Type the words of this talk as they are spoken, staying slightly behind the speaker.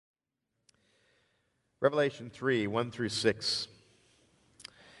Revelation 3, 1 through 6.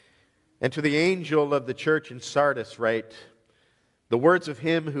 And to the angel of the church in Sardis write, the words of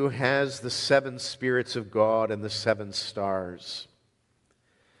him who has the 7 spirits of God and the 7 stars.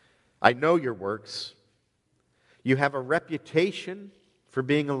 I know your works. You have a reputation for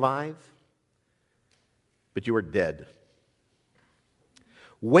being alive, but you are dead.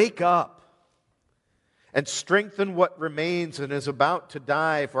 Wake up and strengthen what remains and is about to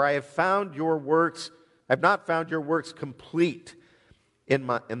die, for I have found your works. I have not found your works complete in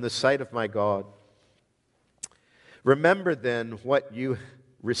the sight of my God. Remember then what you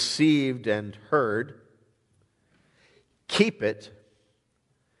received and heard. Keep it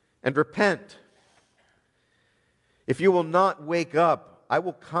and repent. If you will not wake up, I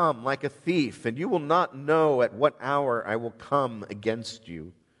will come like a thief, and you will not know at what hour I will come against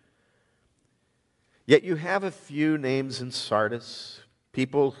you. Yet you have a few names in Sardis,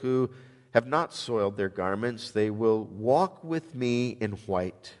 people who have not soiled their garments. They will walk with me in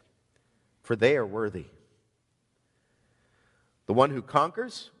white, for they are worthy. The one who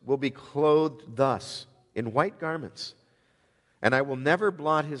conquers will be clothed thus, in white garments, and I will never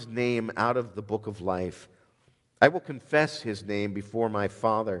blot his name out of the book of life. I will confess his name before my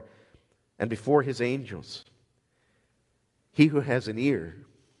Father and before his angels. He who has an ear,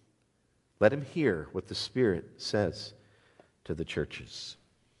 let him hear what the Spirit says to the churches.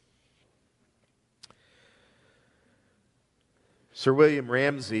 Sir William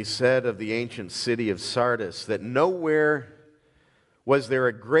Ramsay said of the ancient city of Sardis that nowhere was there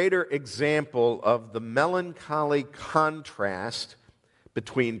a greater example of the melancholy contrast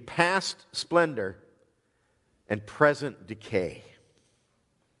between past splendor and present decay.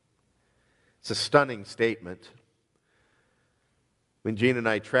 It's a stunning statement. When Gene and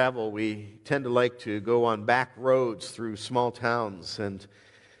I travel, we tend to like to go on back roads through small towns. And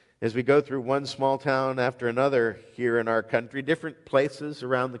as we go through one small town after another here in our country, different places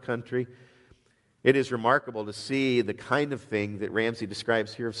around the country, it is remarkable to see the kind of thing that Ramsay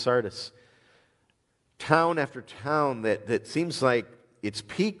describes here of Sardis. Town after town that seems like its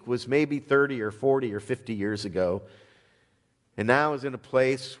peak was maybe 30 or 40 or 50 years ago, and now is in a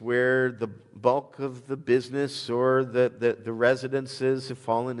place where the bulk of the business or the residences have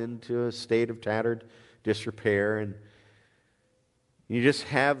fallen into a state of tattered disrepair. And you just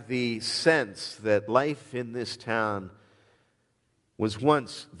have the sense that life in this town was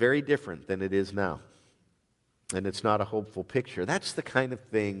once very different than it is now. And it's not a hopeful picture. That's the kind of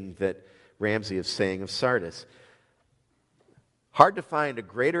thing that Ramsay is saying of Sardis. Hard to find a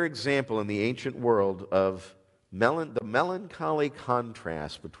greater example in the ancient world of the melancholy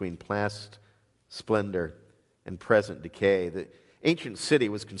contrast between past splendor and present decay. The ancient city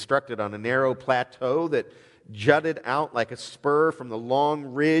was constructed on a narrow plateau that jutted out like a spur from the long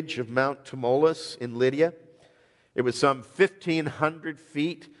ridge of Mount Tmolus in Lydia. It was some 1,500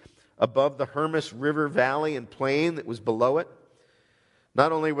 feet above the Hermus River valley and plain that was below it.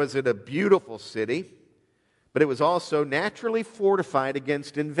 Not only was it a beautiful city, but it was also naturally fortified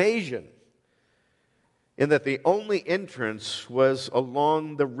against invasion, in that the only entrance was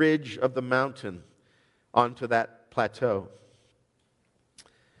along the ridge of the mountain onto that plateau.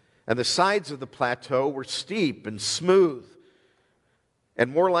 And the sides of the plateau were steep and smooth,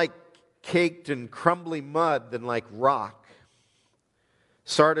 and more like caked and crumbly mud than like rock.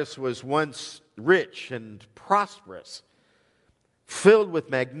 Sardis was once rich and prosperous, filled with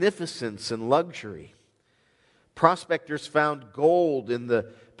magnificence and luxury. Prospectors found gold in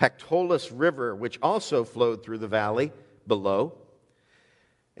the Pactolus River, which also flowed through the valley below.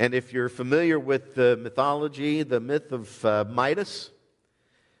 And if you're familiar with the mythology, the myth of Midas,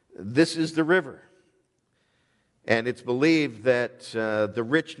 this is the river. And it's believed that the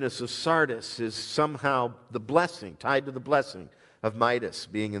richness of Sardis is somehow the blessing, tied to the blessing of Midas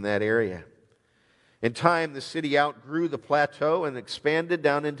being in that area. In time, the city outgrew the plateau and expanded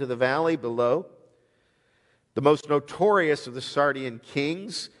down into the valley below. The most notorious of the Sardian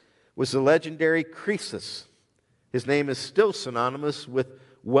kings was the legendary Croesus. His name is still synonymous with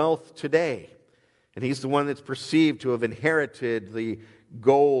wealth today. And he's the one that's perceived to have inherited the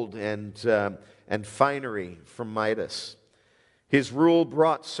gold and finery from Midas. His rule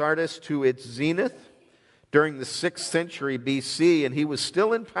brought Sardis to its zenith during the 6th century BC, and he was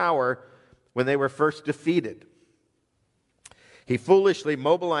still in power when they were first defeated. He foolishly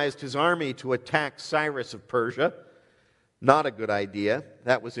mobilized his army to attack Cyrus of Persia. Not a good idea.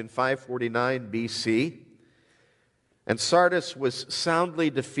 That was in 549 BC. And Sardis was soundly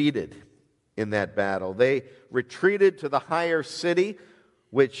defeated in that battle. They retreated to the higher city,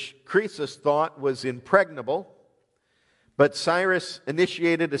 which Croesus thought was impregnable. But Cyrus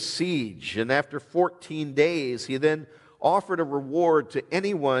initiated a siege, and after 14 days, he then offered a reward to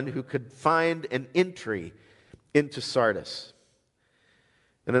anyone who could find an entry into Sardis.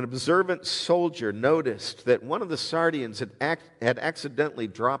 And an observant soldier noticed that one of the Sardians had accidentally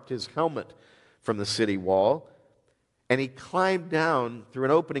dropped his helmet from the city wall, and he climbed down through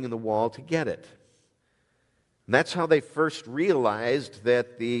an opening in the wall to get it. And that's how they first realized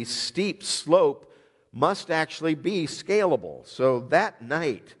that the steep slope must actually be scalable. So that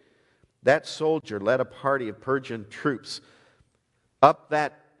night, that soldier led a party of Persian troops up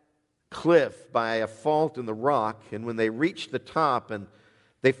that cliff by a fault in the rock, and when they reached the top, and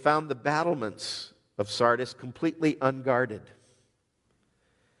they found the battlements of Sardis completely unguarded.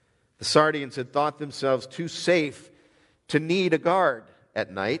 The Sardians had thought themselves too safe to need a guard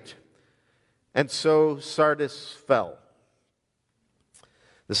at night, and so Sardis fell.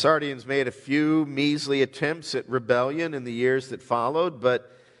 The Sardians made a few measly attempts at rebellion in the years that followed,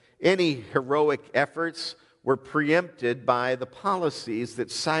 but any heroic efforts were preempted by the policies that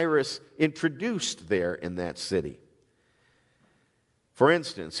Cyrus introduced there in that city. For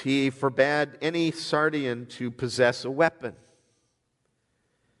instance, he forbade any Sardian to possess a weapon,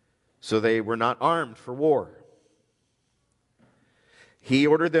 so they were not armed for war. He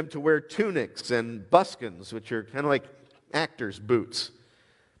ordered them to wear tunics and buskins, which are kind of like actors' boots,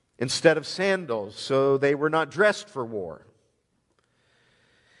 instead of sandals, so they were not dressed for war.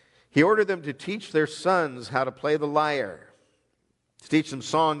 He ordered them to teach their sons how to play the lyre, to teach them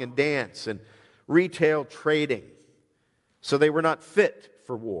song and dance and retail trading, so they were not fit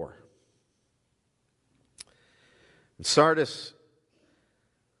for war. And Sardis,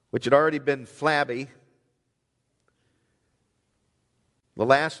 which had already been flabby, the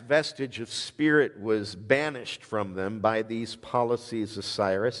last vestige of spirit was banished from them by these policies of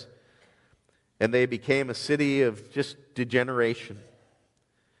Cyrus, and they became a city of just degeneration.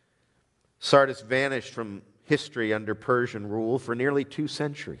 Sardis vanished from history under Persian rule for nearly 2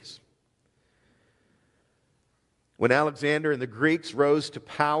 centuries. When Alexander and the Greeks rose to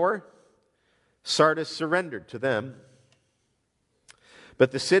power, Sardis surrendered to them.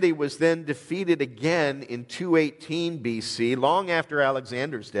 But the city was then defeated again in 218 BC, long after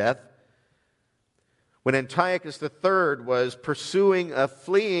Alexander's death, when Antiochus III was pursuing a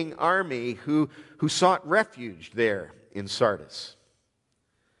fleeing army who sought refuge there in Sardis.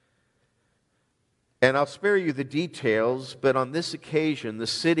 And I'll spare you the details, but on this occasion, the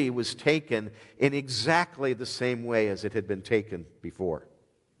city was taken in exactly the same way as it had been taken before.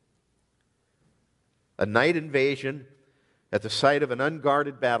 A night invasion at the site of an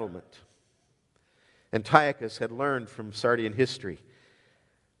unguarded battlement. Antiochus had learned from Sardian history,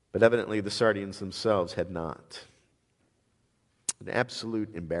 but evidently the Sardians themselves had not. An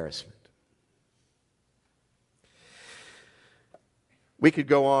absolute embarrassment. We could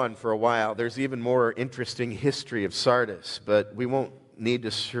go on for a while. There's even more interesting history of Sardis, but we won't need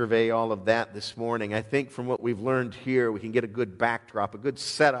to survey all of that this morning. I think from what we've learned here, we can get a good backdrop, a good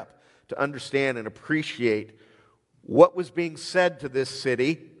setup to understand and appreciate what was being said to this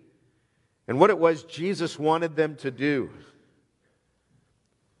city and what it was Jesus wanted them to do.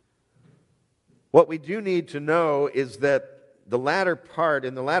 What we do need to know is that in the latter part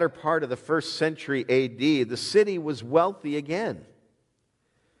of the 1st century AD, the city was wealthy again.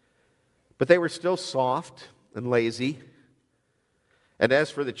 But they were still soft and lazy. And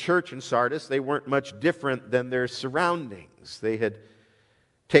as for the church in Sardis, they weren't much different than their surroundings. They had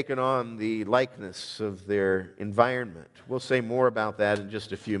taken on the likeness of their environment. We'll say more about that in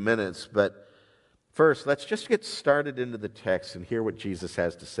just a few minutes, but first, let's just get started into the text and hear what Jesus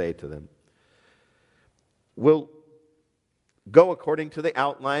has to say to them. We'll go according to the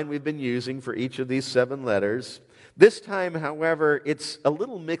outline we've been using for each of these 7 letters. This time, however, it's a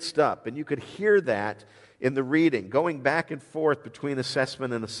little mixed up, and you could hear that in the reading, going back and forth between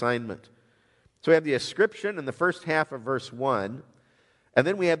assessment and assignment. So we have the ascription in the first half of verse 1, and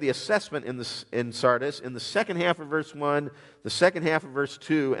then we have the assessment in Sardis in the second half of verse 1, the second half of verse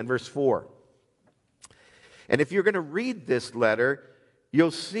 2, and verse 4. And if you're going to read this letter,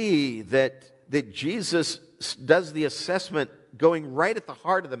 you'll see that Jesus does the assessment going right at the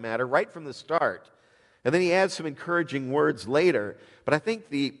heart of the matter, right from the start. And then he adds some encouraging words later. But I think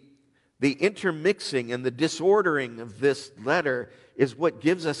the intermixing and the disordering of this letter is what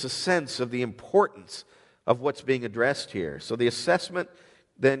gives us a sense of the importance of what's being addressed here. So the assessment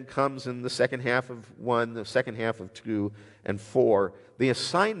then comes in the second half of 1, the second half of 2, and 4. The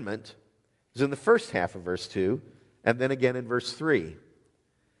assignment is in the first half of verse 2, and then again in verse 3.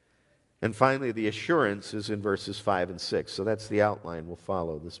 And finally, the assurance is in verses 5 and 6. So that's the outline we'll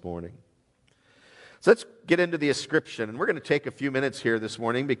follow this morning. So let's get into the ascription. And we're going to take a few minutes here this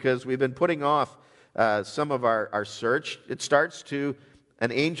morning because we've been putting off some of our search. It starts to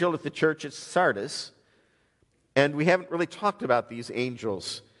an angel at the church at Sardis. And we haven't really talked about these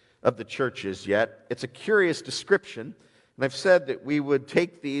angels of the churches yet. It's a curious description. And I've said that we would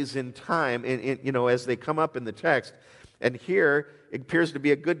take these in time, as they come up in the text. And here, it appears to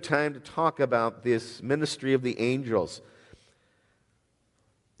be a good time to talk about this ministry of the angels.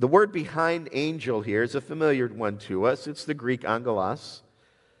 The word behind angel here is a familiar one to us. It's the Greek angelos.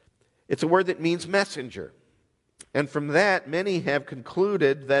 It's a word that means messenger. And from that, many have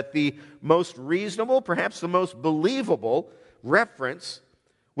concluded that the most reasonable, perhaps the most believable reference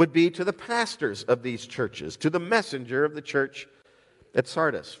would be to the pastors of these churches, to the messenger of the church at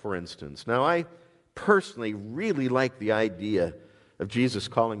Sardis, for instance. Now, I personally really like the idea of Jesus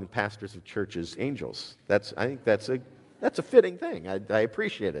calling the pastors of churches angels. I think that's a fitting thing. I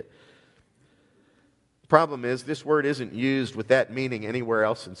appreciate it. The problem is this word isn't used with that meaning anywhere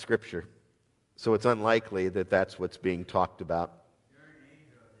else in Scripture. So it's unlikely that that's what's being talked about.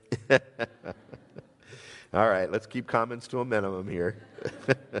 All right, let's keep comments to a minimum here.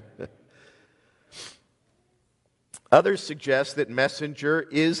 Others suggest that messenger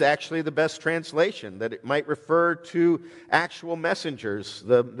is actually the best translation, that it might refer to actual messengers,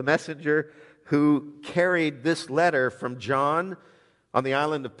 the messenger who carried this letter from John on the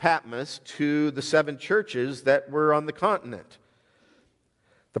island of Patmos to the 7 churches that were on the continent.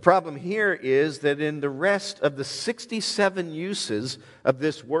 The problem here is that in the rest of the 67 uses of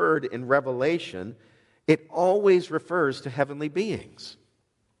this word in Revelation, it always refers to heavenly beings.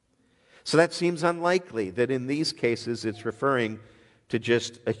 So that seems unlikely that in these cases it's referring to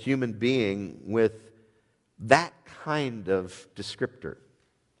just a human being with that kind of descriptor.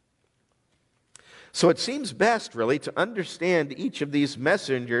 So it seems best, really, to understand each of these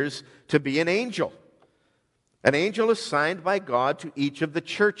messengers to be an angel. An angel assigned by God to each of the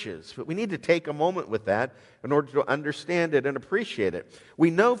churches. But we need to take a moment with that in order to understand it and appreciate it. We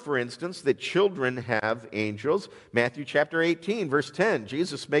know, for instance, that children have angels. Matthew chapter 18, verse 10,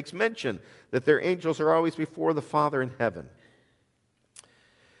 Jesus makes mention that their angels are always before the Father in heaven.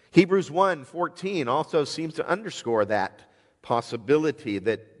 Hebrews 1:14 also seems to underscore that possibility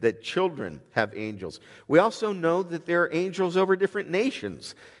that children have angels. We also know that there are angels over different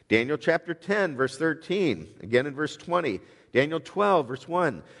nations. Daniel chapter 10, verse 13, again in verse 20. Daniel 12, verse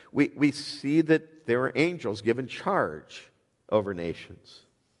 1. We see that there are angels given charge over nations.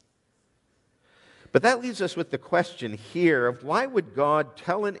 But that leaves us with the question here of why would God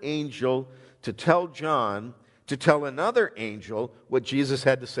tell an angel to tell John to tell another angel what Jesus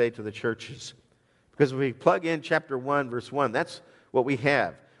had to say to the churches? Because if we plug in chapter 1, verse 1, that's what we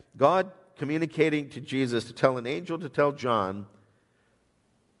have. God communicating to Jesus to tell an angel to tell John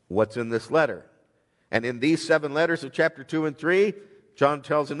what's in this letter. And in these 7 letters of chapter 2 and 3, John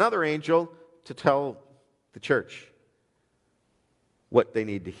tells another angel to tell the church what they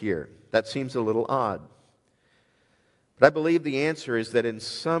need to hear. That seems a little odd. But I believe the answer is that in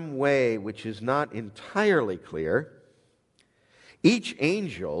some way which is not entirely clear, each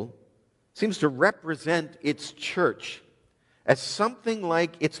angel seems to represent its church as something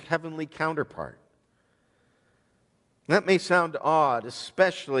like its heavenly counterpart. That may sound odd,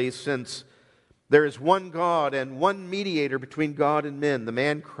 especially since there is one God and one mediator between God and men, the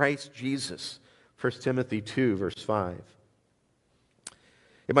man Christ Jesus. 1 Timothy 2, verse 5.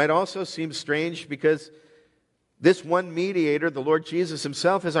 It might also seem strange because this one mediator, the Lord Jesus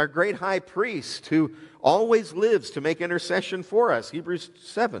himself, is our great high priest who always lives to make intercession for us. Hebrews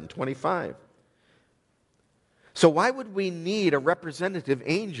 7:25. So why would we need a representative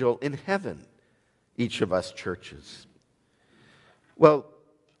angel in heaven, each of us churches? Well,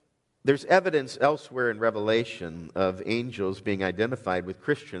 there's evidence elsewhere in Revelation of angels being identified with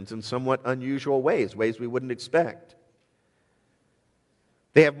Christians in somewhat unusual ways we wouldn't expect.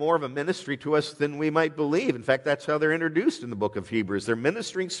 They have more of a ministry to us than we might believe. In fact, that's how they're introduced in the book of Hebrews. They're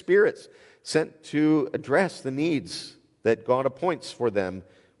ministering spirits sent to address the needs that God appoints for them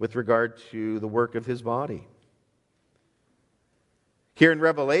with regard to the work of his body. Here in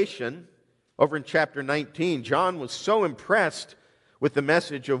Revelation, over in chapter 19, John was so impressed with the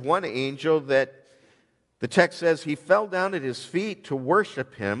message of one angel that the text says he fell down at his feet to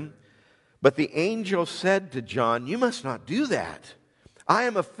worship him. But the angel said to John, "You must not do that. I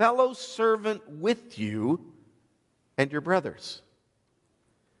am a fellow servant with you and your brothers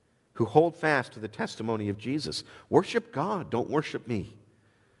who hold fast to the testimony of Jesus. Worship God, don't worship me."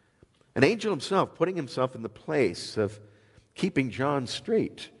 An angel himself putting himself in the place of keeping John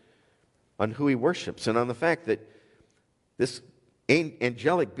straight on who he worships and on the fact that this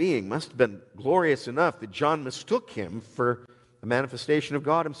angelic being must have been glorious enough that John mistook him for a manifestation of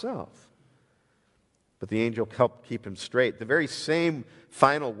God himself. But the angel helped keep him straight. The very same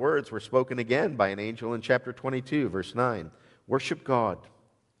final words were spoken again by an angel in chapter 22, verse 9. Worship God.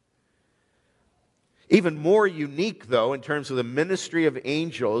 Even more unique, though, in terms of the ministry of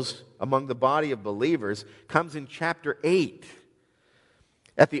angels among the body of believers, comes in chapter 8.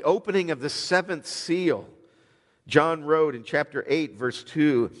 At the opening of the seventh seal, John wrote in chapter 8, verse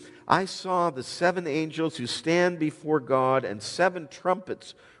 2, I saw the seven angels who stand before God, and seven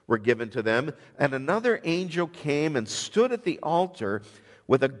trumpets were given to them. And another angel came and stood at the altar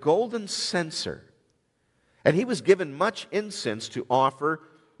with a golden censer. And he was given much incense to offer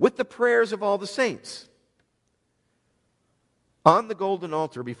with the prayers of all the saints on the golden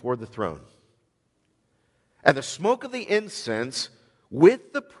altar before the throne. And the smoke of the incense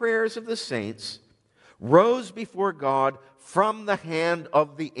with the prayers of the saints rose before God from the hand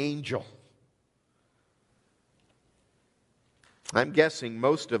of the angel. I'm guessing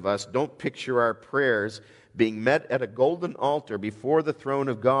most of us don't picture our prayers being met at a golden altar before the throne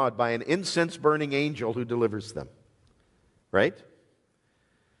of God by an incense-burning angel who delivers them. Right?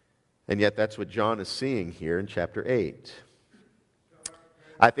 And yet that's what John is seeing here in chapter 8.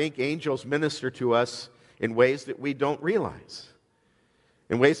 I think angels minister to us in ways that we don't realize,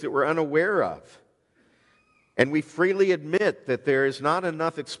 in ways that we're unaware of. And we freely admit that there is not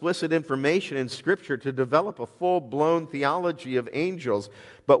enough explicit information in Scripture to develop a full-blown theology of angels,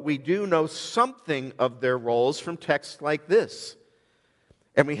 but we do know something of their roles from texts like this.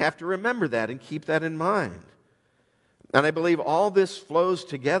 And we have to remember that and keep that in mind. And I believe all this flows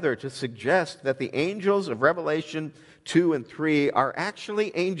together to suggest that the angels of Revelation 2 and 3 are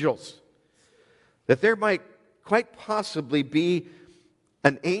actually angels. That there might quite possibly be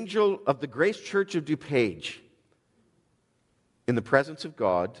an angel of the Grace Church of DuPage in the presence of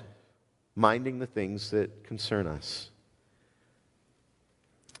God, minding the things that concern us.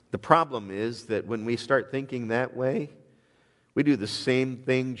 The problem is that when we start thinking that way, we do the same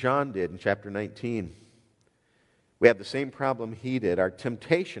thing John did in chapter 19. We have the same problem he did. Our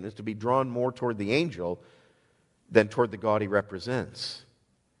temptation is to be drawn more toward the angel than toward the God he represents.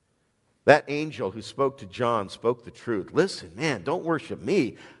 That angel who spoke to John spoke the truth. Listen, man, don't worship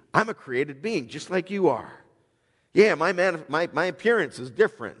me. I'm a created being just like you are. Yeah, my appearance is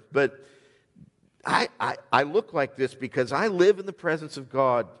different, but I look like this because I live in the presence of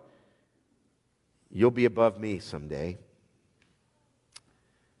God. You'll be above me someday.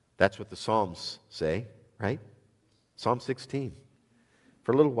 That's what the Psalms say, right? Psalm 16.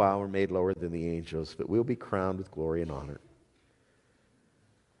 For a little while we're made lower than the angels, but we'll be crowned with glory and honor.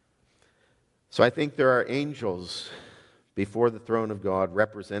 So I think there are angels before the throne of God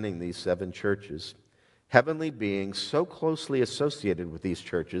representing these seven churches. Heavenly beings so closely associated with these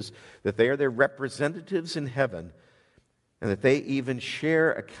churches that they are their representatives in heaven, and that they even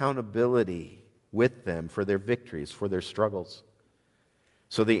share accountability with them for their victories, for their struggles.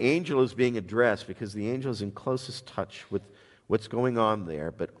 So the angel is being addressed because the angel is in closest touch with what's going on there,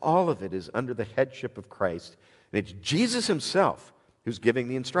 but all of it is under the headship of Christ. And it's Jesus himself who's giving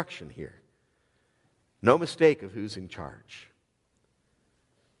the instruction here. No mistake of who's in charge.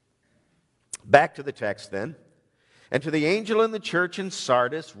 Back to the text then. And to the angel in the church in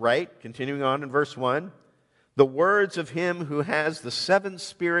Sardis, write, continuing on in verse 1, the words of him who has the seven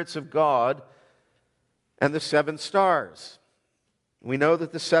spirits of God and the seven stars. We know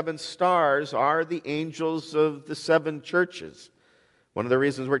that the seven stars are the angels of the seven churches. One of the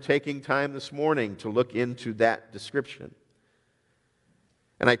reasons we're taking time this morning to look into that description.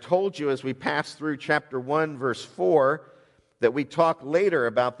 And I told you as we passed through chapter 1, verse 4, that we talk later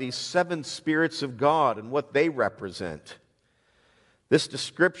about these seven spirits of God and what they represent. This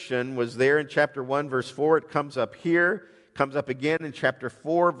description was there in chapter 1, verse 4. It comes up here, comes up again in chapter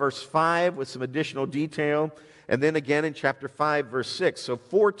 4, verse 5 with some additional detail, and then again in chapter 5, verse 6. So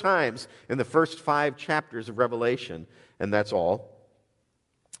 4 times in the first 5 chapters of Revelation, and that's all.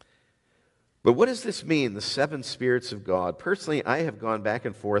 But what does this mean, the seven spirits of God? Personally, I have gone back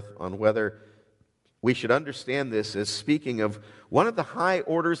and forth on whether we should understand this as speaking of one of the high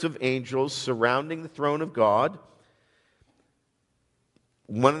orders of angels surrounding the throne of God.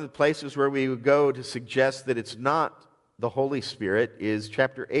 One of the places where we would go to suggest that it's not the Holy Spirit is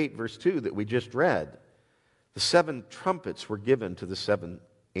chapter 8, verse 2 that we just read. The 7 trumpets were given to the 7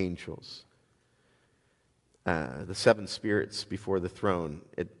 angels. The 7 spirits before the throne.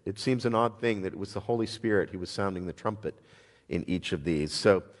 It seems an odd thing that it was the Holy Spirit who was sounding the trumpet in each of these.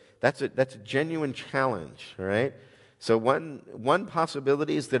 So that's a genuine challenge, all right? So one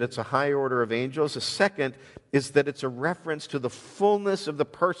possibility is that it's a high order of angels. A second is that it's a reference to the fullness of the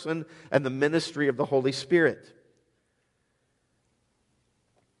person and the ministry of the Holy Spirit.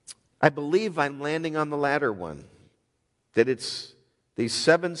 I believe I'm landing on the latter one, that it's these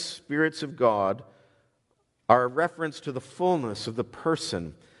seven spirits of God are a reference to the fullness of the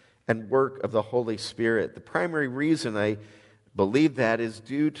person and work of the Holy Spirit. The primary reason I believe that is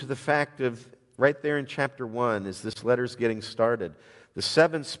due to the fact of, right there in chapter 1, as this letter's getting started, the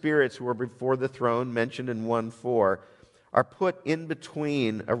seven spirits who are before the throne, mentioned in 1:4, are put in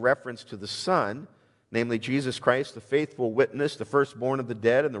between a reference to the Son, namely Jesus Christ, the faithful witness, the firstborn of the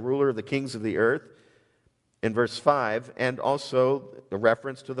dead, and the ruler of the kings of the earth, in verse 5, and also the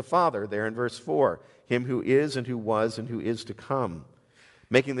reference to the Father there in verse 4, him who is and who was and who is to come,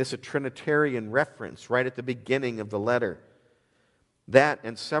 making this a Trinitarian reference right at the beginning of the letter. That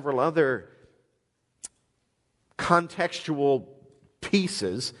and several other contextual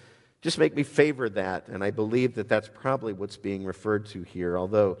pieces just make me favor that, and I believe that that's probably what's being referred to here,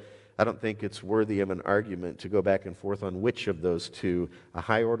 although I don't think it's worthy of an argument to go back and forth on which of those two, a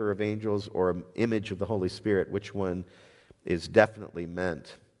high order of angels or an image of the Holy Spirit, which one is definitely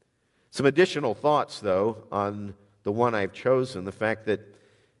meant. Some additional thoughts, though, on the one I've chosen, the fact that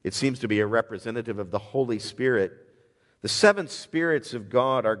it seems to be a representative of the Holy Spirit. The seven spirits of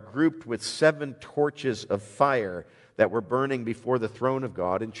God are grouped with seven torches of fire that were burning before the throne of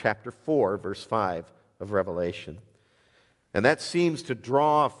God in chapter 4, verse 5 of Revelation. And that seems to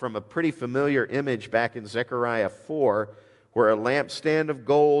draw from a pretty familiar image back in Zechariah 4, where a lampstand of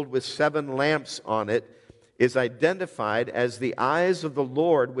gold with seven lamps on it is identified as the eyes of the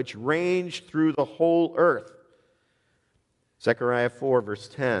Lord which range through the whole earth. Zechariah 4, verse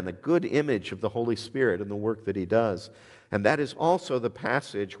 10, a good image of the Holy Spirit and the work that He does. And that is also the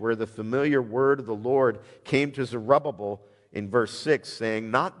passage where the familiar word of the Lord came to Zerubbabel in verse 6,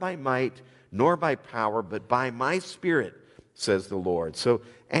 saying, "Not by might nor by power, but by my Spirit, says the Lord." So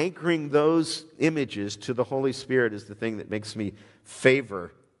anchoring those images to the Holy Spirit is the thing that makes me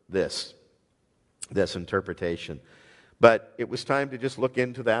favor this interpretation. But it was time to just look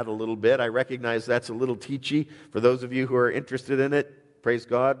into that a little bit. I recognize that's a little teachy for those of you who are interested in it. Praise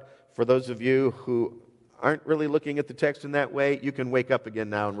God. For those of you who aren't really looking at the text in that way, you can wake up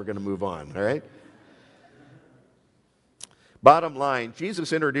again now and we're going to move on, all right? Bottom line,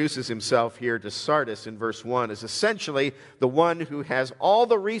 Jesus introduces himself here to Sardis in verse 1 as essentially the one who has all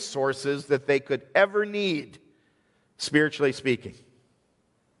the resources that they could ever need, spiritually speaking.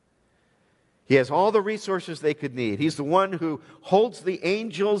 He has all the resources they could need. He's the one who holds the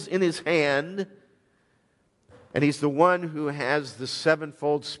angels in his hand, and he's the one who has the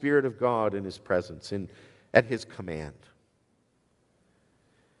sevenfold Spirit of God in his presence and at his command.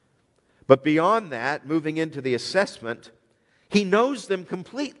 But beyond that, moving into the assessment, he knows them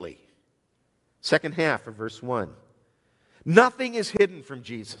completely. Second half of verse 1. Nothing is hidden from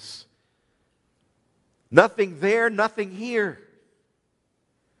Jesus. Nothing there, nothing here.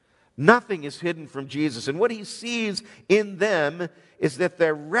 Nothing is hidden from Jesus. And what he sees in them is that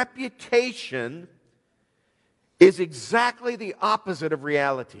their reputation is exactly the opposite of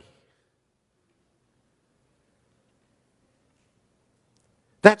reality.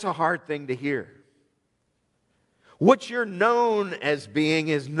 That's a hard thing to hear. What you're known as being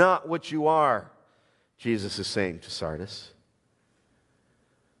is not what you are, Jesus is saying to Sardis.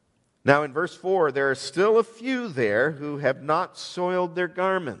 Now in verse 4, there are still a few there who have not soiled their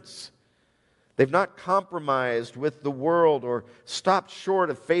garments. They've not compromised with the world or stopped short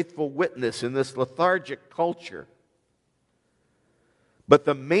of faithful witness in this lethargic culture. But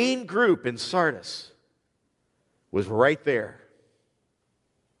the main group in Sardis was right there.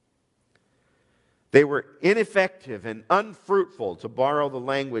 They were ineffective and unfruitful, to borrow the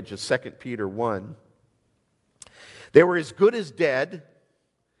language of 2 Peter 1. They were as good as dead,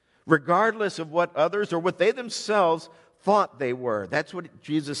 regardless of what others or what they themselves thought they were. That's what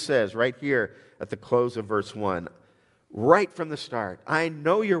Jesus says right here at the close of verse 1. Right from the start. I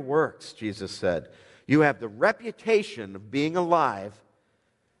know your works, Jesus said. You have the reputation of being alive,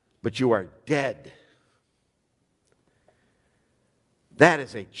 but you are dead. That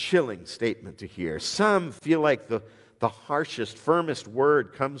is a chilling statement to hear. Some feel like the harshest, firmest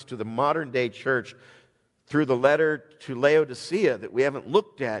word comes to the modern day church through the letter to Laodicea that we haven't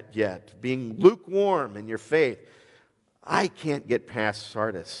looked at yet, being lukewarm in your faith. I can't get past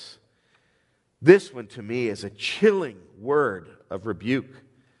Sardis. This one to me is a chilling word of rebuke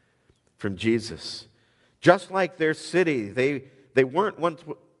from Jesus. Just like their city, they weren't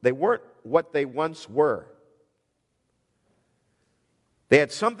what they once were. They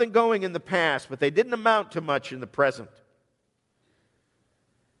had something going in the past, but they didn't amount to much in the present.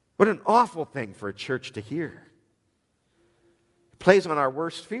 What an awful thing for a church to hear. It plays on our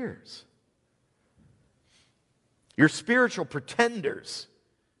worst fears. You're spiritual pretenders,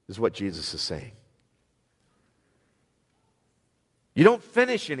 is what Jesus is saying. You don't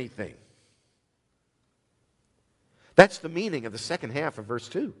finish anything. That's the meaning of the second half of verse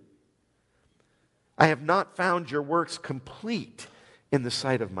 2. I have not found your works complete in the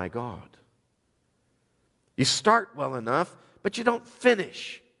sight of my God. You start well enough, but you don't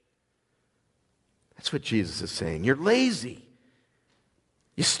finish. That's what Jesus is saying. You're lazy.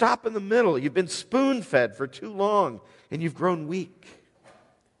 You stop in the middle. You've been spoon-fed for too long, and you've grown weak.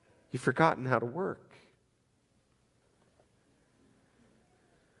 You've forgotten how to work.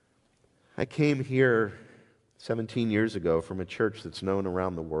 I came here 17 years ago from a church that's known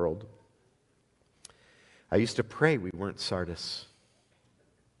around the world. I used to pray we weren't Sardis.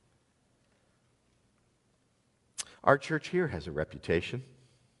 Our church here has a reputation.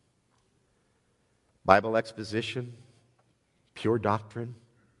 Bible exposition, pure doctrine,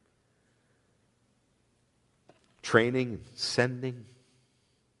 training, sending.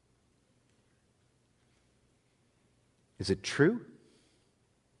 Is it true?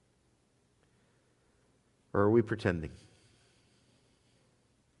 Or are we pretending?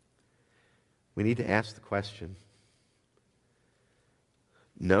 We need to ask the question.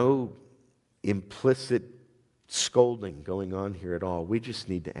 No implicit scolding going on here at all. We just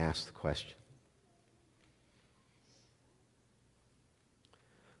need to ask the question.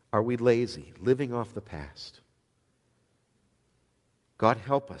 Are we lazy, living off the past? God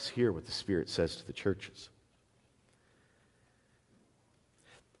help us hear what the Spirit says to the churches.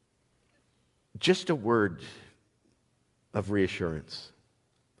 Just a word of reassurance.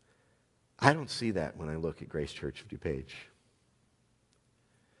 I don't see that when I look at Grace Church of DuPage.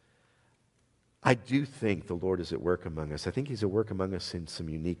 I do think the Lord is at work among us. I think He's at work among us in some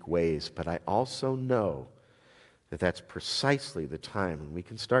unique ways, but I also know that that's precisely the time when we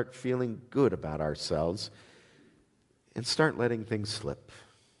can start feeling good about ourselves and start letting things slip.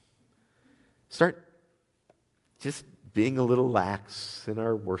 Start just being a little lax in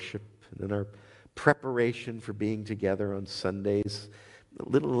our worship and in our preparation for being together on Sundays, a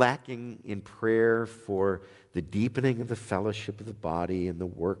little lacking in prayer for the deepening of the fellowship of the body and the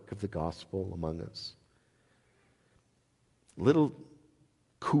work of the gospel among us. A little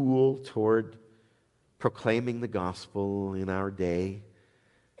cool toward proclaiming the gospel in our day,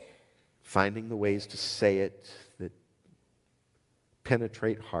 finding the ways to say it that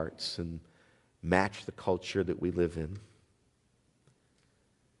penetrate hearts and match the culture that we live in.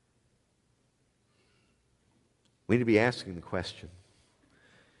 We need to be asking the question,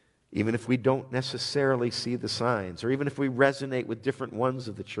 even if we don't necessarily see the signs, or even if we resonate with different ones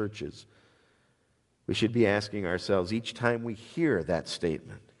of the churches, we should be asking ourselves each time we hear that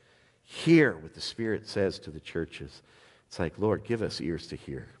statement, hear what the Spirit says to the churches. It's like, Lord, give us ears to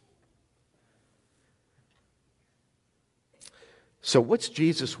hear. So what's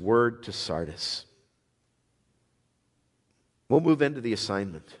Jesus' word to Sardis? We'll move into the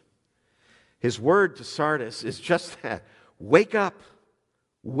assignment. His word to Sardis is just that. Wake up.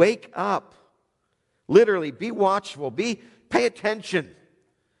 Wake up. Literally, be watchful. Pay attention.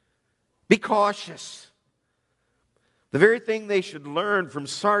 Be cautious. The very thing they should learn from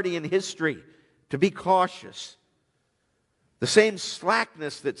Sardian history, to be cautious. The same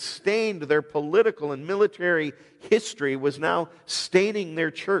slackness that stained their political and military history was now staining their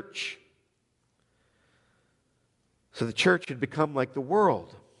church. So the church had become like the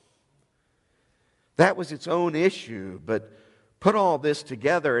world. That was its own issue, but put all this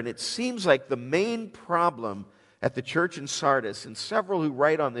together, and it seems like the main problem at the church in Sardis, and several who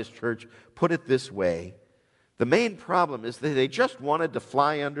write on this church put it this way, the main problem is that they just wanted to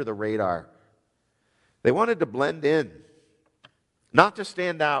fly under the radar. They wanted to blend in, not to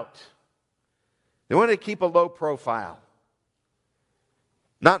stand out. They wanted to keep a low profile,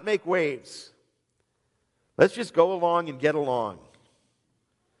 not make waves. Let's just go along and get along.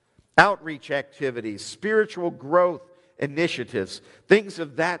 Outreach activities, spiritual growth initiatives, things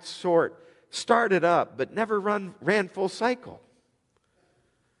of that sort started up but never ran full cycle.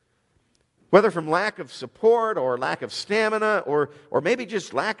 Whether from lack of support or lack of stamina or maybe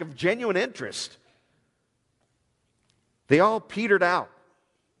just lack of genuine interest, they all petered out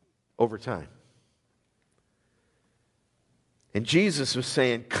over time. And Jesus was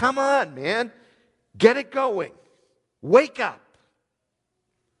saying, come on, man, get it going. Wake up.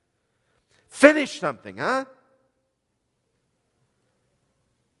 Finish something, huh?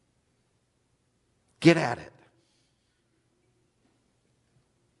 Get at it.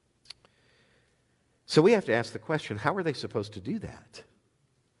 So we have to ask the question, how are they supposed to do that?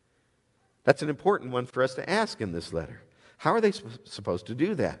 That's an important one for us to ask in this letter. How are they supposed to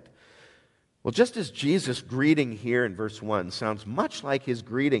do that? Well, just as Jesus' greeting here in verse 1 sounds much like his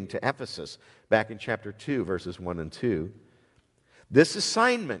greeting to Ephesus back in chapter 2, verses 1 and 2, this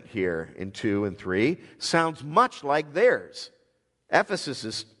assignment here in 2 and 3 sounds much like theirs.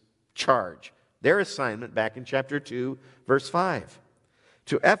 Ephesus' charge, their assignment back in chapter 2, verse 5.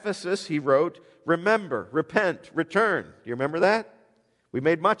 To Ephesus he wrote, remember, repent, return. Do you remember that? We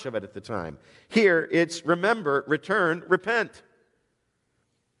made much of it at the time. Here it's remember, return, repent.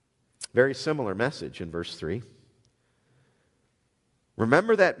 Very similar message in verse 3.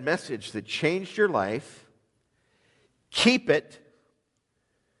 Remember that message that changed your life. Keep it.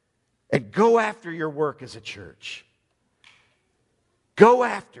 And go after your work as a church. Go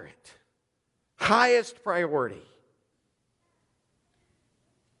after it. Highest priority.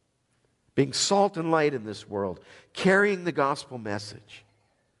 Being salt and light in this world. Carrying the gospel message.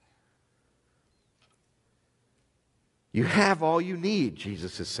 You have all you need,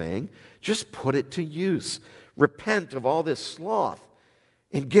 Jesus is saying. Just put it to use. Repent of all this sloth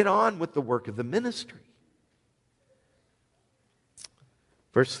and get on with the work of the ministry.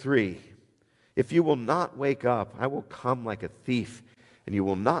 Verse 3, if you will not wake up, I will come like a thief, and you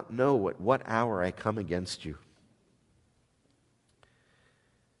will not know at what hour I come against you.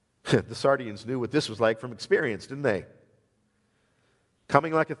 The Sardians knew what this was like from experience, didn't they?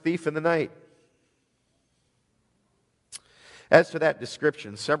 Coming like a thief in the night. As to that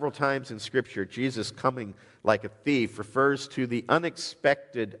description, several times in Scripture, Jesus coming like a thief refers to the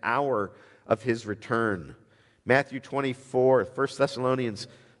unexpected hour of his return. Matthew 24, 1 Thessalonians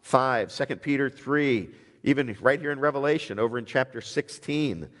 5, 2 Peter 3, even right here in Revelation, over in chapter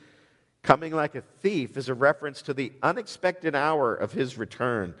 16. Coming like a thief is a reference to the unexpected hour of his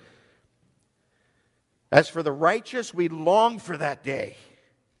return. As for the righteous, we long for that day.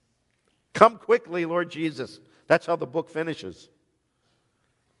 Come quickly, Lord Jesus. That's how the book finishes.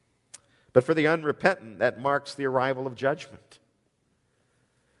 But for the unrepentant, that marks the arrival of judgment.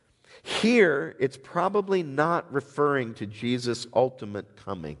 Here, it's probably not referring to Jesus' ultimate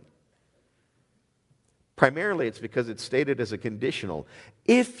coming. Primarily, it's because it's stated as a conditional.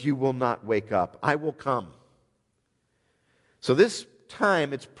 If you will not wake up, I will come. So this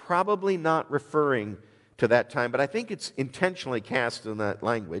time, it's probably not referring to that time, but I think it's intentionally cast in that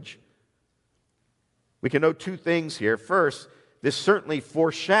language. We can note two things here. First, this certainly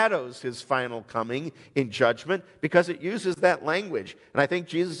foreshadows his final coming in judgment because it uses that language. And I think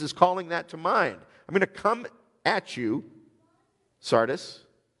Jesus is calling that to mind. I'm going to come at you, Sardis.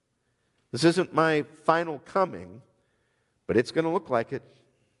 This isn't my final coming, but it's going to look like it.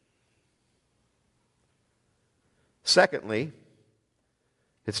 Secondly,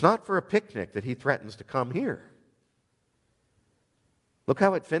 it's not for a picnic that he threatens to come here. Look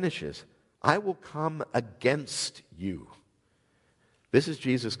how it finishes. I will come against you. This is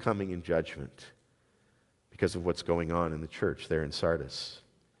Jesus coming in judgment because of what's going on in the church there in Sardis.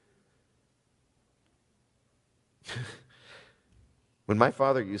 When my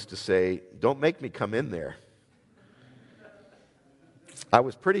father used to say, don't make me come in there, I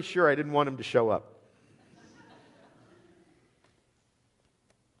was pretty sure I didn't want him to show up.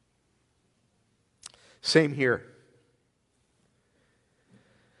 Same here.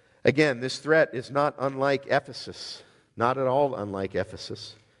 Again, this threat is not unlike Ephesus, not at all unlike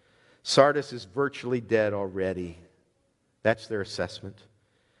Ephesus. Sardis is virtually dead already. That's their assessment.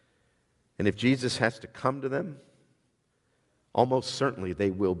 And if Jesus has to come to them, almost certainly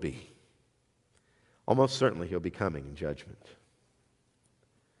they will be. Almost certainly he'll be coming in judgment.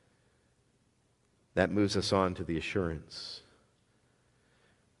 That moves us on to the assurance.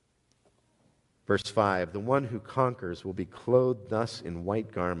 Verse 5, the one who conquers will be clothed thus in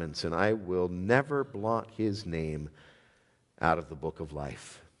white garments, and I will never blot his name out of the book of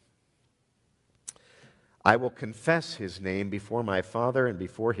life. I will confess his name before my Father and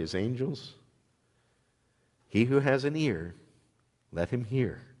before his angels. He who has an ear, let him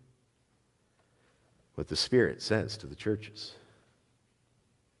hear what the Spirit says to the churches.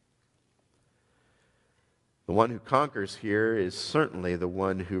 The one who conquers here is certainly the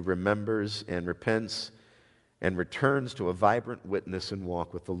one who remembers and repents and returns to a vibrant witness and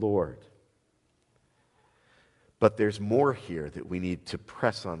walk with the Lord. But there's more here that we need to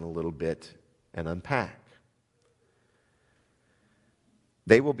press on a little bit and unpack.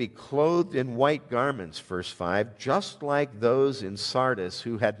 They will be clothed in white garments, verse 5, just like those in Sardis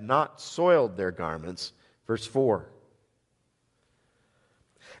who had not soiled their garments, verse 4.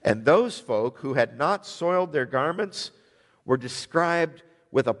 And those folk who had not soiled their garments were described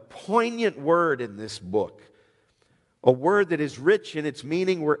with a poignant word in this book. A word that is rich in its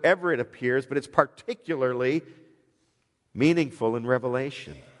meaning wherever it appears, but it's particularly meaningful in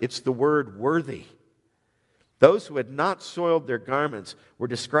Revelation. It's the word worthy. Those who had not soiled their garments were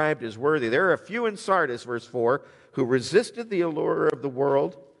described as worthy. There are a few in Sardis, verse 4, who resisted the allure of the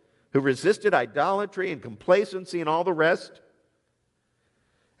world, who resisted idolatry and complacency and all the rest.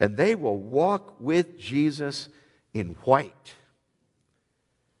 And they will walk with Jesus in white,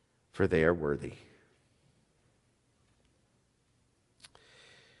 for they are worthy.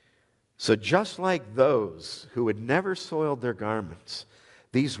 So just like those who had never soiled their garments,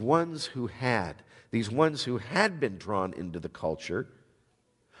 these ones who had been drawn into the culture,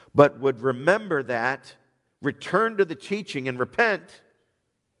 but would remember that, return to the teaching and repent,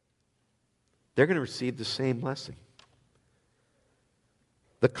 they're going to receive the same blessing.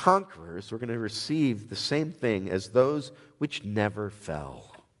 The conquerors were going to receive the same thing as those which never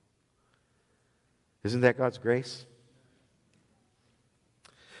fell. Isn't that God's grace?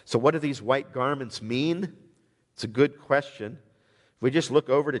 So what do these white garments mean? It's a good question. If we just look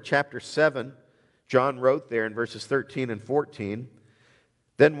over to chapter 7, John wrote there in verses 13 and 14,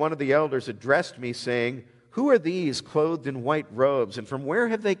 "Then one of the elders addressed me, saying, 'Who are these clothed in white robes, and from where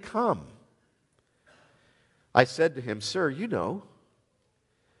have they come?' I said to him, 'Sir, you know.'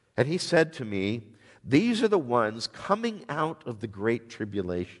 And he said to me, 'These are the ones coming out of the great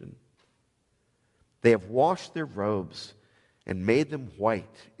tribulation. They have washed their robes and made them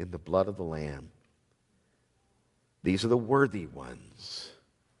white in the blood of the Lamb. These are the worthy ones.'"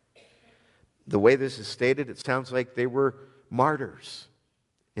 The way this is stated, it sounds like they were martyrs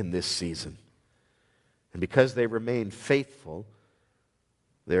in this season. And because they remained faithful,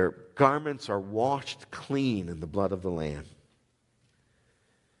 their garments are washed clean in the blood of the Lamb.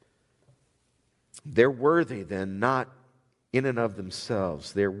 They're worthy then, not in and of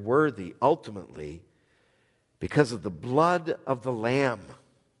themselves. They're worthy ultimately because of the blood of the Lamb.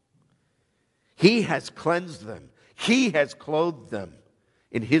 He has cleansed them. He has clothed them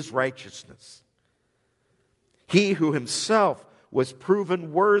in His righteousness. He who Himself was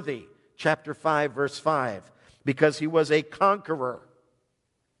proven worthy, chapter 5, verse 5, because He was a conqueror.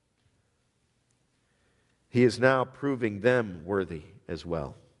 He is now proving them worthy as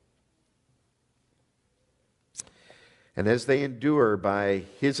well. And as they endure by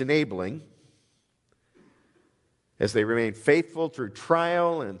His enabling, as they remain faithful through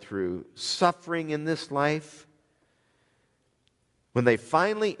trial and through suffering in this life, when they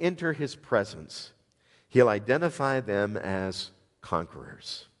finally enter His presence, He'll identify them as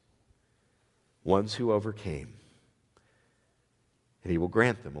conquerors, ones who overcame, and He will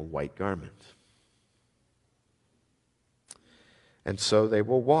grant them a white garment. And so they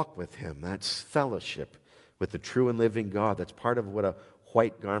will walk with Him. That's fellowship with the true and living God. That's part of what a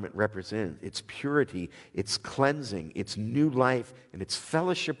white garment represents. It's purity, it's cleansing, it's new life, and it's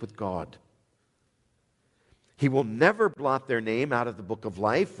fellowship with God. He will never blot their name out of the book of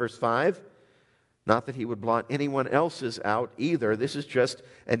life, verse 5. Not that He would blot anyone else's out either. This is just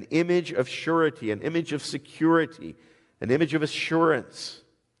an image of surety, an image of security, an image of assurance.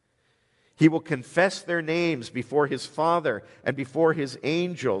 He will confess their names before His Father and before His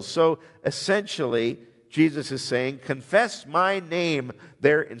angels. So essentially, Jesus is saying, confess my name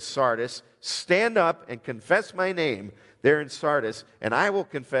there in Sardis. Stand up and confess my name there in Sardis, and I will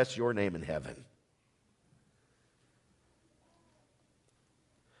confess your name in heaven.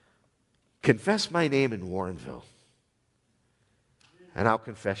 Confess my name in Warrenville, and I'll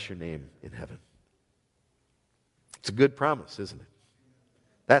confess your name in heaven. It's a good promise, isn't it?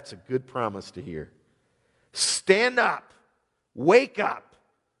 That's a good promise to hear. Stand up, wake up,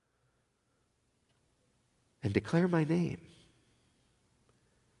 and declare my name.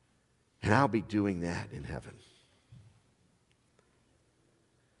 And I'll be doing that in heaven.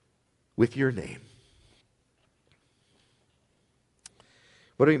 With your name.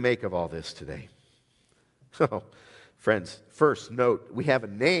 What do we make of all this today? Oh, friends, first note, we have a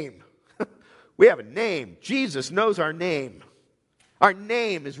name. We have a name. Jesus knows our name. Our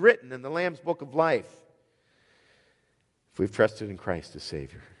name is written in the Lamb's Book of Life. If we've trusted in Christ as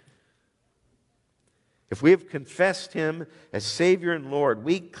Savior. If we have confessed Him as Savior and Lord,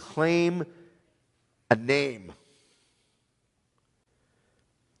 we claim a name.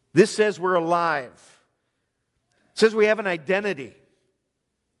 This says we're alive. It says we have an identity.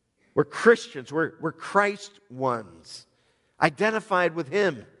 We're Christians. We're Christ ones. Identified with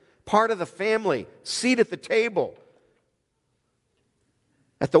Him. Part of the family. Seat at the table.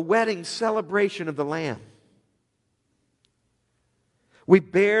 At the wedding celebration of the Lamb. We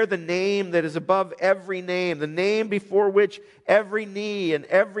bear the name that is above every name, the name before which every knee and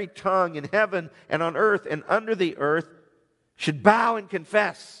every tongue in heaven and on earth and under the earth should bow and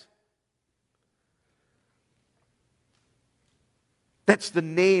confess. That's the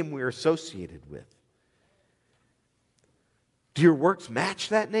name we're associated with. Do your works match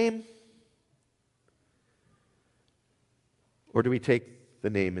that name? Or do we take the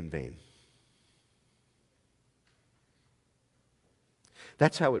name in vain?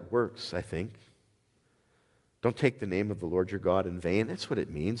 That's how it works, I think. Don't take the name of the Lord your God in vain. That's what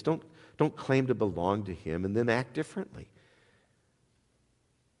it means. Don't claim to belong to Him and then act differently.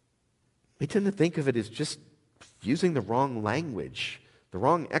 We tend to think of it as just using the wrong language, the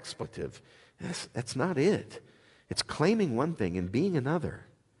wrong expletive. That's not it. It's claiming one thing and being another.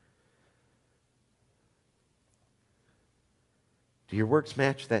 Do your works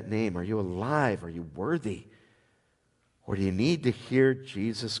match that name? Are you alive? Are you worthy? Or do you need to hear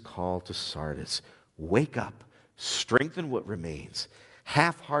Jesus' call to Sardis? Wake up. Strengthen what remains.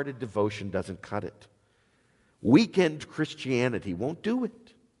 Half-hearted devotion doesn't cut it. Weekend Christianity won't do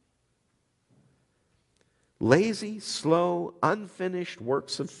it. Lazy, slow, unfinished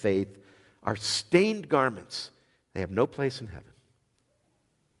works of faith are stained garments. They have no place in heaven.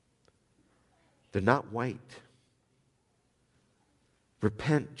 They're not white.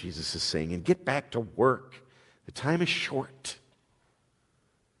 Repent, Jesus is saying, and get back to work. The time is short.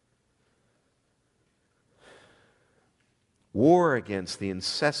 War against the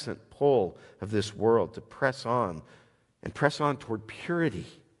incessant pull of this world to press on and press on toward purity.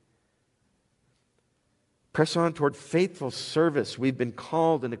 Press on toward faithful service we've been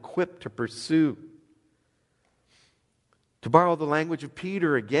called and equipped to pursue. To borrow the language of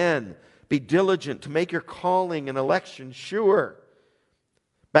Peter again, be diligent to make your calling and election sure.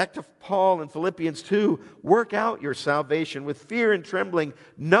 Back to Paul in Philippians 2, work out your salvation with fear and trembling,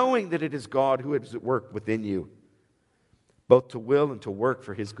 knowing that it is God who is at work within you, both to will and to work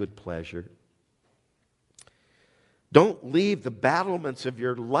for His good pleasure. Don't leave the battlements of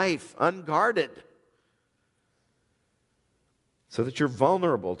your life unguarded, so that you're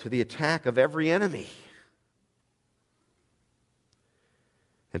vulnerable to the attack of every enemy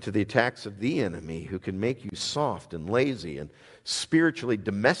and to the attacks of the enemy who can make you soft and lazy and spiritually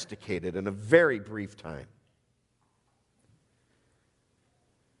domesticated in a very brief time.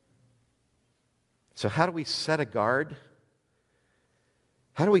 So how do we set a guard?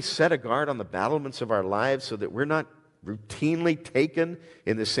 How do we set a guard on the battlements of our lives so that we're not routinely taken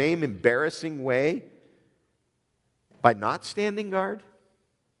in the same embarrassing way by not standing guard?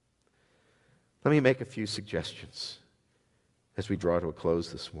 Let me make a few suggestions as we draw to a close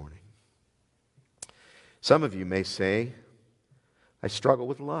this morning. Some of you may say, I struggle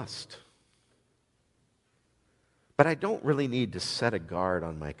with lust, but I don't really need to set a guard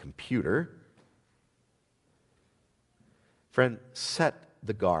on my computer. Friend, set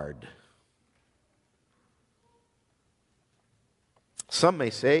the guard. Some may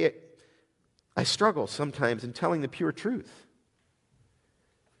say, I struggle sometimes in telling the pure truth.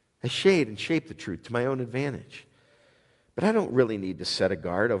 I shade and shape the truth to my own advantage. But I don't really need to set a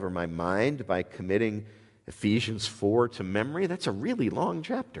guard over my mind by committing Ephesians 4 to memory. That's a really long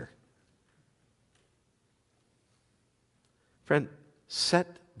chapter. Friend, set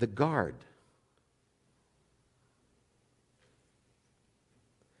the guard.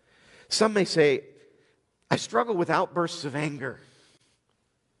 Some may say, I struggle with outbursts of anger,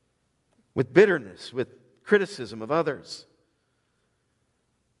 with bitterness, with criticism of others.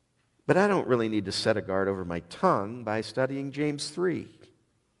 But I don't really need to set a guard over my tongue by studying James 3.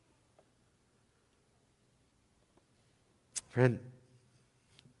 Friend,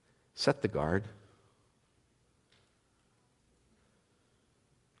 set the guard.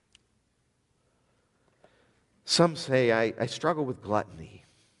 Some say, I struggle with gluttony,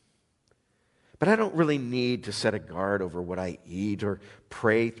 but I don't really need to set a guard over what I eat or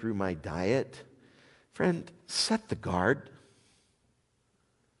pray through my diet. Friend, set the guard.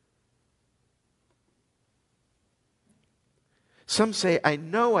 Some say, I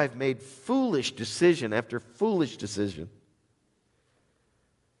know I've made foolish decision after foolish decision,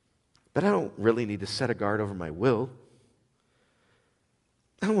 but I don't really need to set a guard over my will.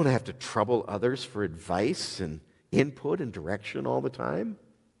 I don't want to have to trouble others for advice and input and direction all the time.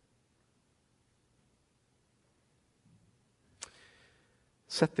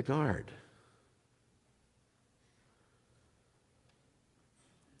 Set the guard.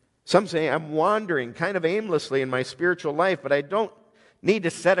 Some say, I'm wandering kind of aimlessly in my spiritual life, but I don't need to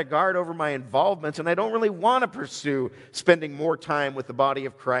set a guard over my involvements, and I don't really want to pursue spending more time with the body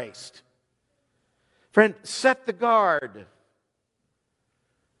of Christ. Friend, set the guard.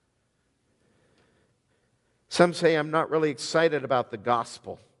 Some say I'm not really excited about the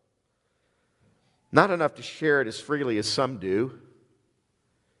gospel. Not enough to share it as freely as some do.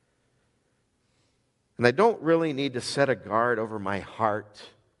 And I don't really need to set a guard over my heart.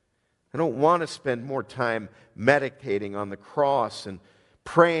 I don't want to spend more time meditating on the cross and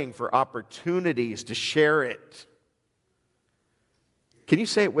praying for opportunities to share it. Can you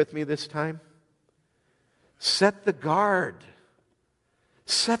say it with me this time? Set the guard.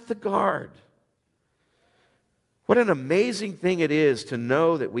 Set the guard. What an amazing thing it is to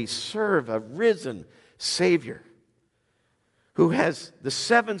know that we serve a risen Savior who has the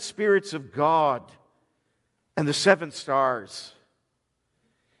 7 spirits of God and the 7 stars.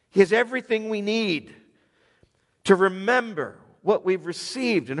 He has everything we need to remember what we've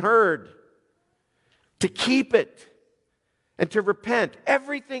received and heard, to keep it, and to repent.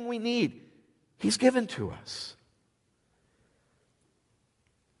 Everything we need, He's given to us.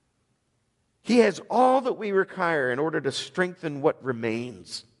 He has all that we require in order to strengthen what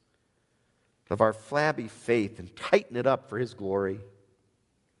remains of our flabby faith and tighten it up for His glory.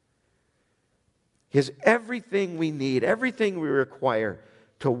 He has everything we need, everything we require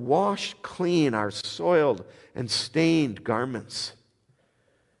to wash clean our soiled and stained garments,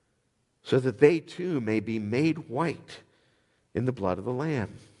 so that they too may be made white in the blood of the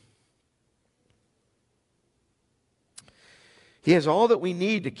Lamb. He has all that we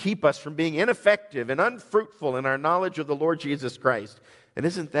need to keep us from being ineffective and unfruitful in our knowledge of the Lord Jesus Christ. And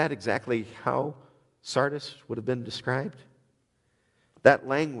isn't that exactly how Sardis would have been described? That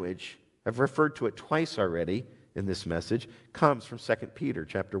language, I've referred to it twice already in this message, comes from 2 Peter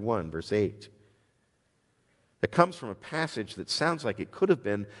chapter 1, verse 8. It comes from a passage that sounds like it could have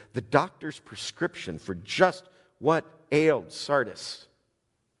been the doctor's prescription for just what ailed Sardis.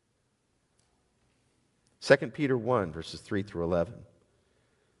 2 Peter 1, verses 3 through 11.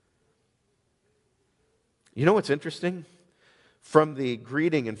 You know what's interesting? From the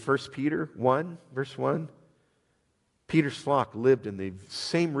greeting in 1 Peter 1, verse 1, Peter's flock lived in the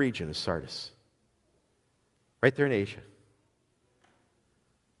same region as Sardis, right there in Asia.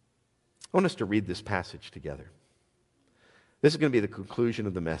 I want us to read this passage together. This is going to be the conclusion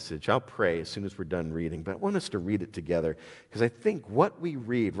of the message. I'll pray as soon as we're done reading, but I want us to read it together because I think what we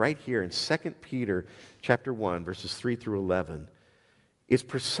read right here in 2 Peter chapter 1, verses 3 through 11 is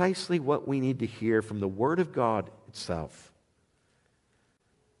precisely what we need to hear from the Word of God itself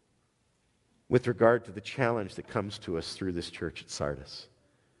with regard to the challenge that comes to us through this church at Sardis.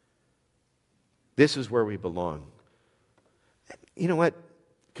 This is where we belong. You know what?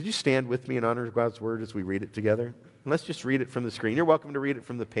 Could you stand with me in honor of God's Word as we read it together? And let's just read it from the screen. You're welcome to read it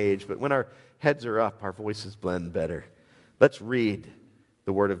from the page, but when our heads are up, our voices blend better. Let's read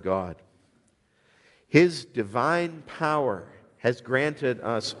the Word of God. His divine power has granted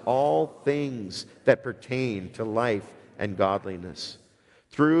us all things that pertain to life and godliness,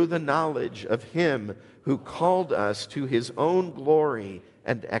 through the knowledge of Him who called us to His own glory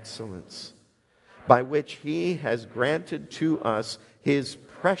and excellence, by which He has granted to us His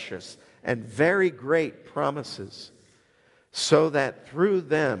precious and very great promises, so that through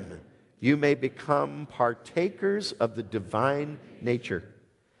them you may become partakers of the divine nature,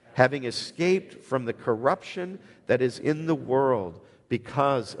 having escaped from the corruption that is in the world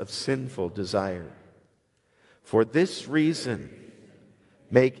because of sinful desire. For this reason,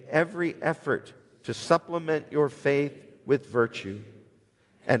 make every effort to supplement your faith with virtue,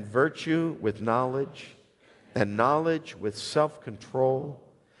 and virtue with knowledge, and knowledge with self-control,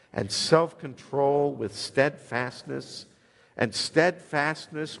 and self-control with steadfastness, and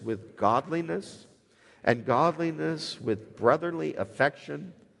steadfastness with godliness, and godliness with brotherly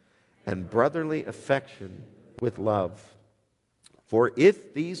affection, and brotherly affection with love. For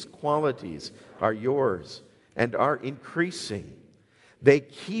if these qualities are yours and are increasing, they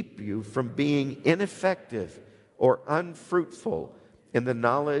keep you from being ineffective or unfruitful in the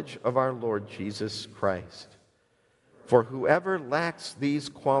knowledge of our Lord Jesus Christ. For whoever lacks these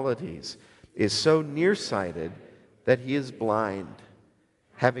qualities is so nearsighted that he is blind,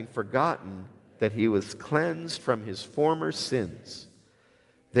 having forgotten that he was cleansed from his former sins.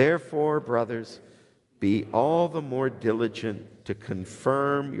 Therefore, brothers, be all the more diligent to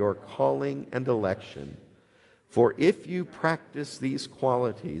confirm your calling and election. For if you practice these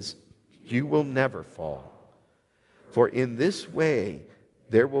qualities, you will never fall. For in this way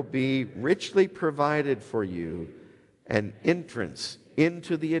there will be richly provided for you an entrance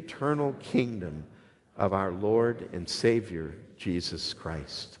into the eternal kingdom of our Lord and Savior, Jesus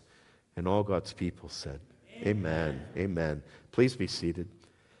Christ. And all God's people said, Amen. Amen. Please be seated.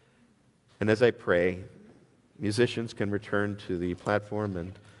 And as I pray, musicians can return to the platform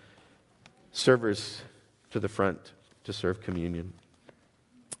and servers to the front to serve communion.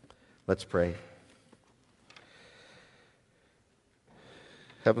 Let's pray.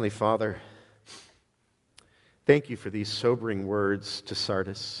 Heavenly Father, thank you for these sobering words to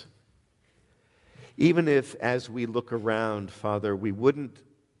Sardis. Even if, as we look around, Father, we wouldn't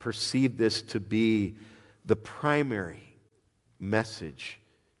perceive this to be the primary message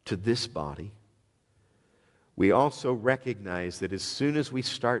to this body, we also recognize that as soon as we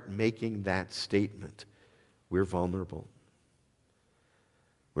start making that statement, we're vulnerable.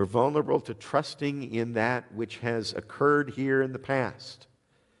 We're vulnerable to trusting in that which has occurred here in the past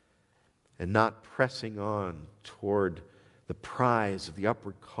and not pressing on toward the prize of the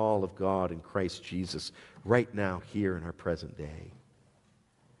upward call of God in Christ Jesus right now, here in our present day.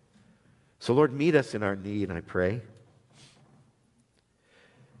 So, Lord, meet us in our need, I pray.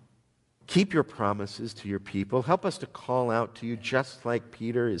 Keep your promises to your people. Help us to call out to you just like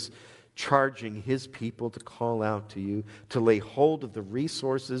Peter is charging his people to call out to you, to lay hold of the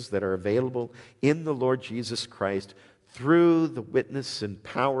resources that are available in the Lord Jesus Christ through the witness and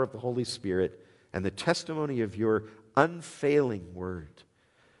power of the Holy Spirit and the testimony of your unfailing word.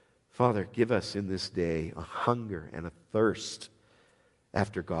 Father, give us in this day a hunger and a thirst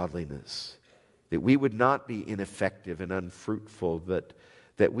after godliness, that we would not be ineffective and unfruitful, but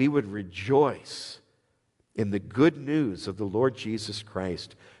that we would rejoice in the good news of the Lord Jesus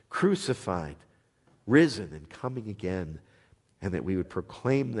Christ, crucified, risen, and coming again, and that we would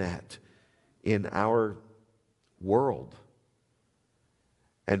proclaim that in our world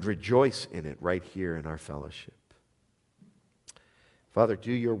and rejoice in it right here in our fellowship. Father,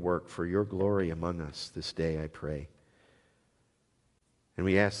 do your work for your glory among us this day, I pray. And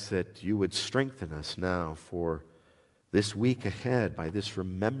we ask that you would strengthen us now for this week ahead by this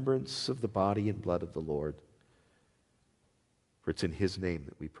remembrance of the body and blood of the Lord. For it's in his name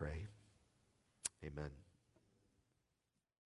that we pray. Amen.